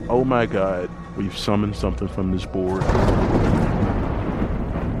 oh my God, we've summoned something from this board.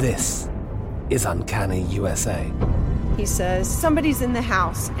 This is Uncanny USA. He says, somebody's in the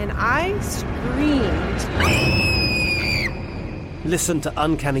house, and I screamed. Listen to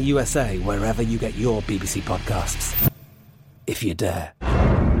Uncanny USA wherever you get your BBC podcasts, if you dare.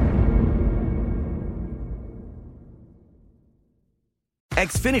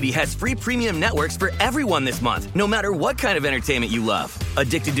 Xfinity has free premium networks for everyone this month, no matter what kind of entertainment you love.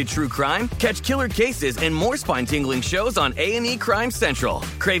 Addicted to true crime? Catch killer cases and more spine-tingling shows on A&E Crime Central.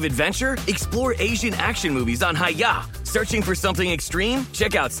 Crave adventure? Explore Asian action movies on Hi-YAH. Searching for something extreme?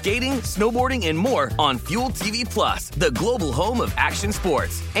 Check out skating, snowboarding, and more on Fuel TV Plus, the global home of action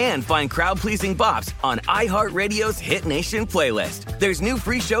sports. And find crowd-pleasing bops on iHeartRadio's Hit Nation playlist. There's new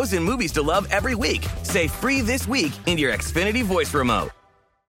free shows and movies to love every week. Say free this week in your Xfinity voice remote.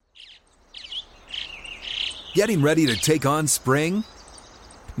 Getting ready to take on spring?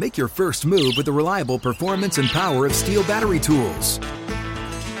 Make your first move with the reliable performance and power of Steel battery tools.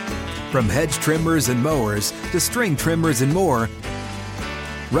 From hedge trimmers and mowers to string trimmers and more,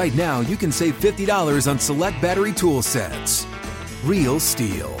 right now you can save $50 on select battery tool sets. Real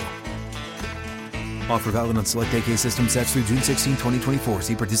Steel. Offer valid on select AK system sets through June 16, 2024.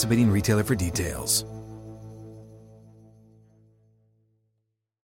 See participating retailer for details.